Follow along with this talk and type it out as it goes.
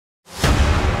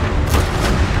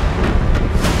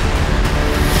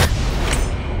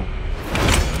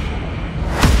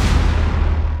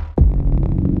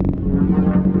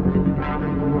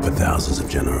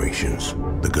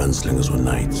gunslingers were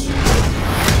knights,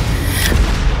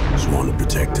 sworn to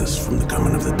protect us from the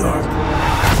coming of the dark.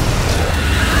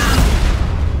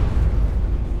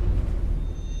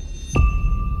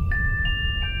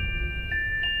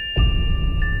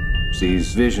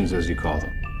 These visions, as you call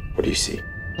them. What do you see?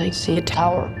 I see a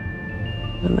tower,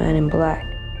 the man in black,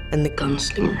 and the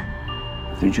gunslinger.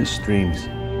 They're just dreams.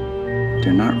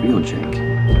 They're not real, Jake.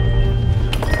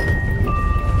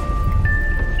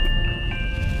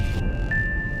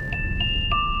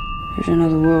 There's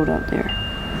another world out there.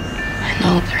 I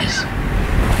know there is.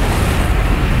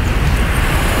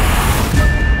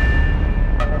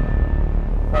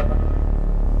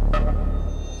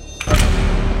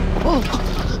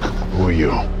 Who are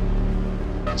you?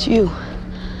 It's you.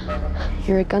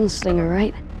 You're a gunslinger,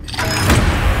 right?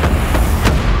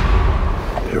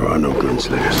 There are no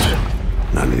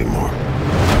gunslingers. Not anymore.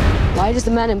 Why does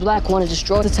the man in black want to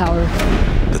destroy the tower?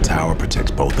 The tower protects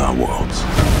both our worlds.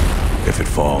 If it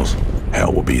falls,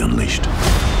 hell will be unleashed.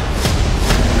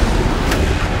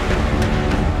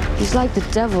 He's like the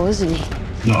devil, isn't he?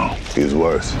 No, he's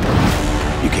worse.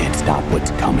 You can't stop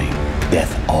what's coming.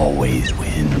 Death always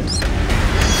wins.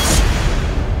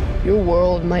 Your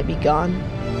world might be gone,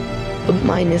 but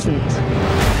mine isn't.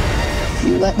 If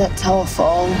you let that tower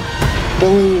fall,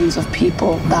 billions of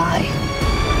people die.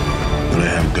 Do they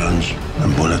have guns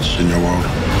and bullets in your world?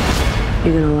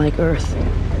 You're gonna like Earth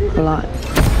a lot.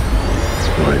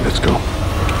 All right, let's go.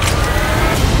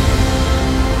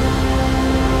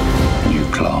 You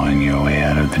clawing your way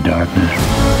out of the darkness?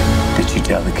 Did you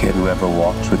tell the kid whoever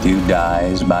walks with you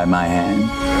dies by my hand?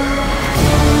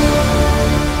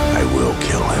 I will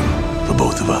kill him for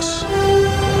both of us.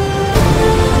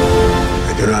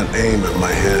 I do not aim at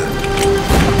my hand.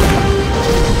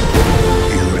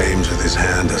 He who aims with his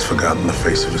hand has forgotten the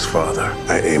face of his father.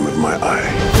 I aim with my eye.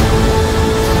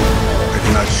 I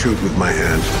do not shoot with my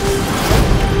hand.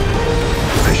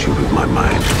 I shoot with my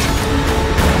mind.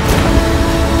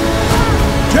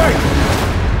 Jake!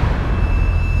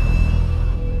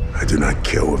 I do not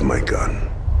kill with my gun.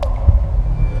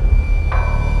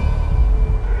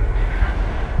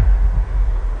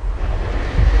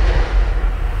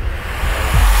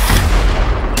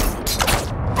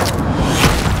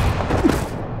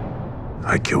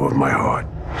 I kill with my heart.